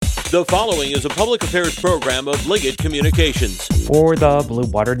The following is a public affairs program of Liggett Communications. For the Blue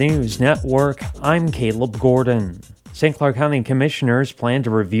Water News Network, I'm Caleb Gordon. St. Clair County Commissioners plan to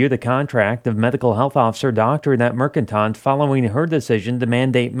review the contract of medical health officer Dr. Annette Mercatante following her decision to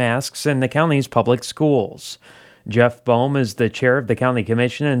mandate masks in the county's public schools. Jeff Bohm is the chair of the county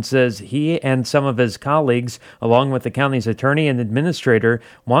commission and says he and some of his colleagues, along with the county's attorney and administrator,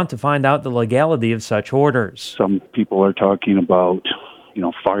 want to find out the legality of such orders. Some people are talking about,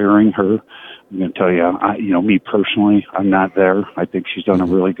 firing her. I'm going to tell you, me personally, I'm not there. I think she's done a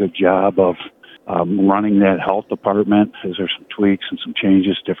really good job of running that health department. There's some tweaks and some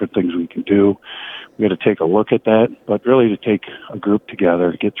changes, different things we can do. We got to take a look at that, but really to take a group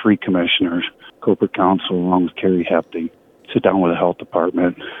together, get 3 commissioners, corporate counsel along with Carrie Hefty, sit down with the health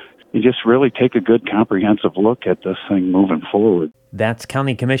department, and just really take a good comprehensive look at this thing moving forward. That's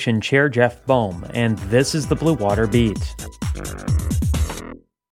County Commission Chair Jeff Bohm, and this is the Blue Water Beat.